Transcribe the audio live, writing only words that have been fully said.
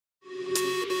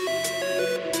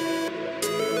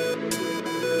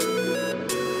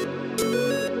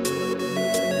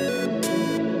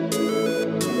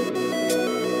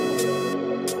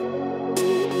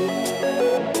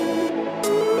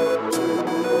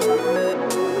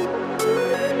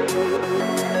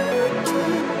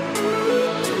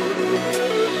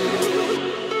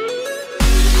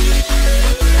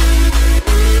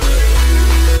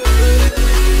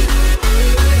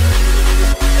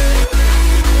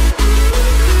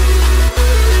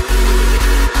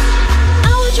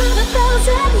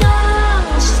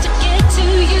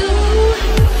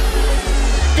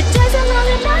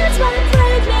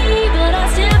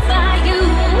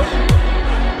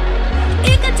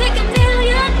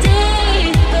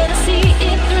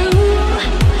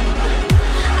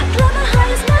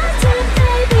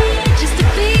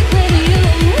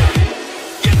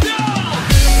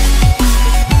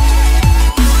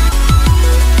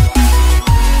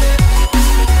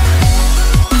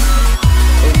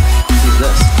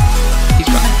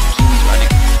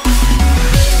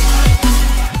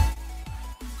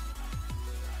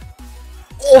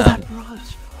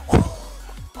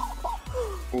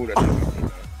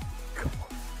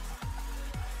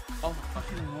Oh,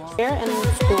 fucking wow. Here in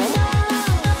school.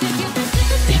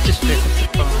 He just picked up the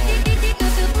phone.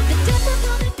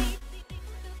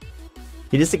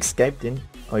 He just escaped in.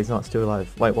 Oh, he's not still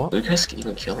alive. Wait, what? You guys can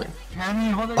even kill him.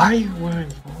 Chami, hold on. Why are you wearing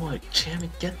void? Chami,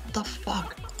 get the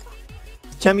fuck.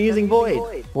 Chami using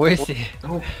void. Where is he?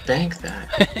 Don't bank that.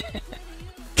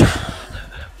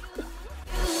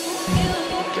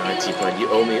 God, T-Bud, you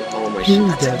owe me all my shit.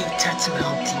 That's a new tattoo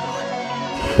out, T-Bud.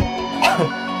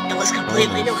 It was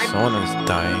completely new. Someone is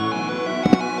dying.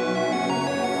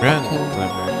 Run,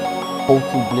 clever.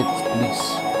 Auto blitz, please.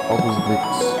 Auto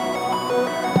blitz.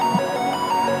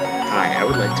 Hi, I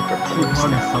would like to propose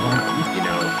that, you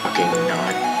know, fucking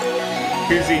not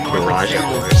barrage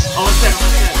hours.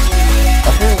 I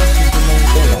feel like this is the main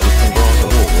thing that we can go on the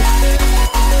wall.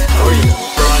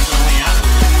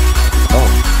 Oh.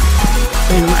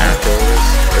 Afterwards,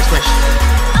 where's my shit?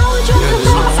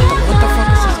 What the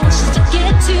fuck is this?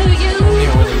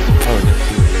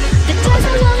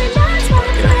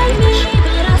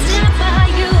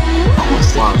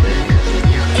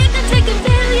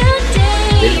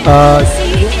 Oh, that's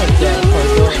you.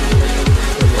 Wow, man.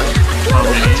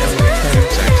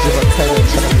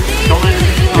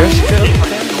 You're still.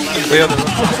 Wait, Amanda.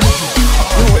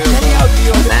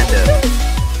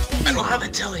 I don't have a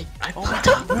telly. I fucked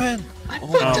up. run! I Oh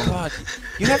fucked my up. god!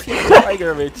 You have your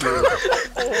tiger with you!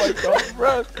 Oh my god,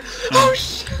 run! Oh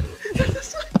shit.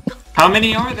 How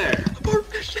many are there?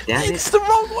 Damn It's it. the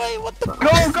wrong way! What the? Go!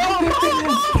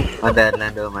 My bad,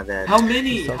 Lando, my bad. How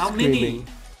many? Stop How many? screaming.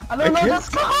 I don't know, let's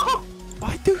go!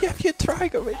 Why do you have your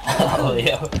tiger with you? Oh,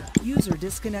 yeah. User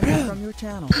disconnected from your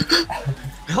channel.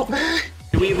 Help me.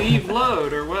 Do we leave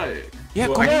load or what? Yeah,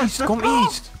 Well, come I- east, come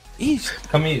east! East!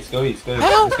 Come east, go east, go east.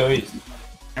 Let's go east.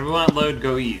 Everyone load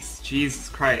go east. Jesus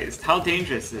Christ. How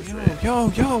dangerous is it? Yo!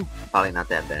 Probably not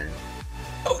that bad.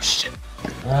 Oh shit.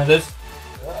 This.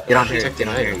 Get on here, Protect get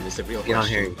the on here. item is the real Get on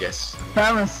question. here. Yes.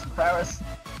 Paris.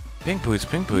 Pink boots,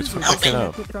 User check it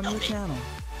out. disconnected from your channel.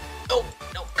 No,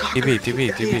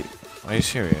 TB. Are you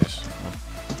serious?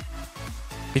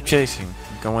 Keep chasing.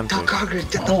 Go into Don't it. Kasger,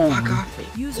 get the fuck off me.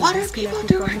 User What are people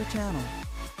disconnected from doing? your channel.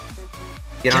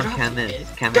 Get on Camus.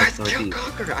 Camus northeast.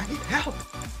 Kasger, I need help.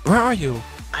 Where are you?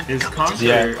 Is coming to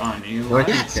Kasger on you? What?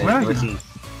 Northeast, Where guys, are you? northeast.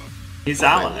 He's Oh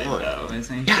my allied lord. though,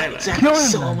 isn't he? Yeah, Shayla? exactly. Kill him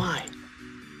So then. am I.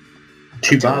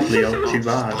 Too bad, Leo. Too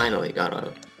bad. Finally got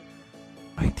on.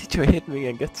 Why did you hit me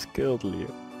and get skilled,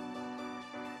 Leo?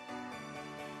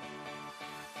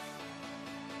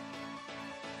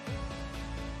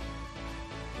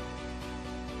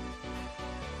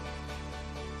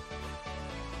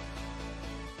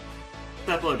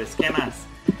 Upload is KMS.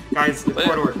 Guys,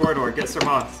 corridor, get Sir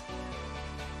Boss.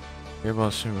 Your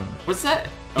boss, super. What's that?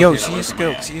 Yo, Okay, that she is wasn't my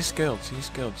skilled, ad. she is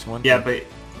skilled. One Yeah, thing.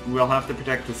 but we'll have to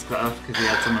protect this stuff because we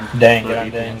had someone. Dang, bloody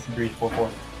get on, dang. things. 3, 4, 4.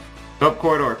 Go up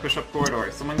corridor, push up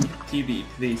corridor. Someone TV,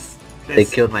 please. They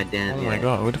killed my Dan. Oh my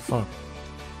god, what the fuck?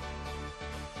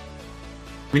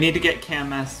 We need to get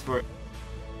KMS for.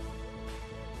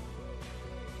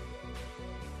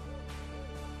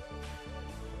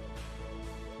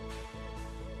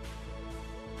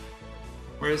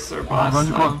 Where's Sir Boss? Run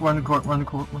the court.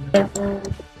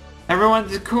 Everyone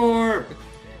to Corp!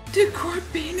 To Corp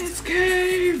Penis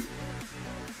Cave!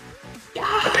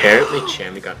 Yeah! Apparently,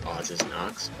 Chami got Oz's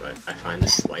Nox, but I find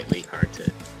this slightly hard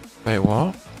to. Wait,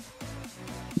 what?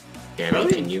 Chami,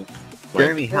 Really? can you?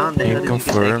 Jeremy, how in the hell did you get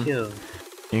Confirm. that kill?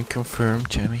 You confirm,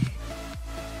 Jamie?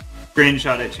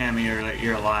 Screenshot it, Chami, or like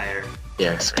you're a liar.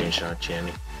 Yeah, screenshot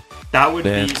Chami. That would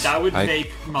That's- I-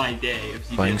 make my day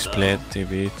if you Playing did split,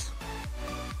 TB. Let me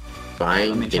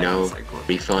Fine, you check know, this, like,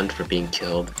 refund for being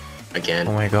killed again.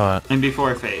 Oh my god. And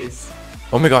before phase.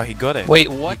 Oh my god, he got it. Wait,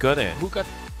 He what? got it. Who got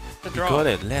the He drop? got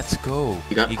it. Let's go.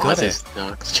 You got he got Oz's it.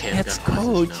 Nox. Chami Let's got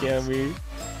go, Oz's Nox. Jamie.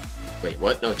 Wait,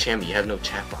 what? No, Chami, you have no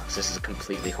chat box. This is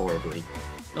completely horribly.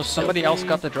 No, somebody else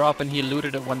got the drop and he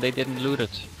looted it when they didn't loot it.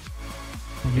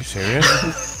 Are you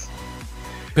serious?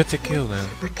 Good to kill then.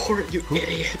 Report, you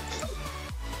idiot!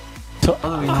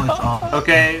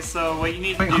 Okay, so what you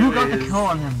need to Wait, do who got the is... kill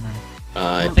on him then?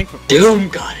 Uh, I think Doom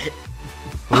got it.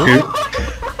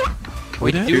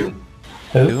 Wait, Doom.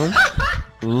 Doom?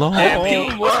 Lol.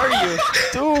 Chami, Where are you?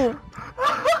 Doom.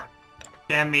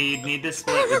 Chami, you need to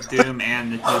split with Doom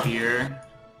and the TVer.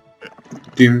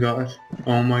 Doom got it.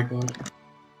 Oh my god.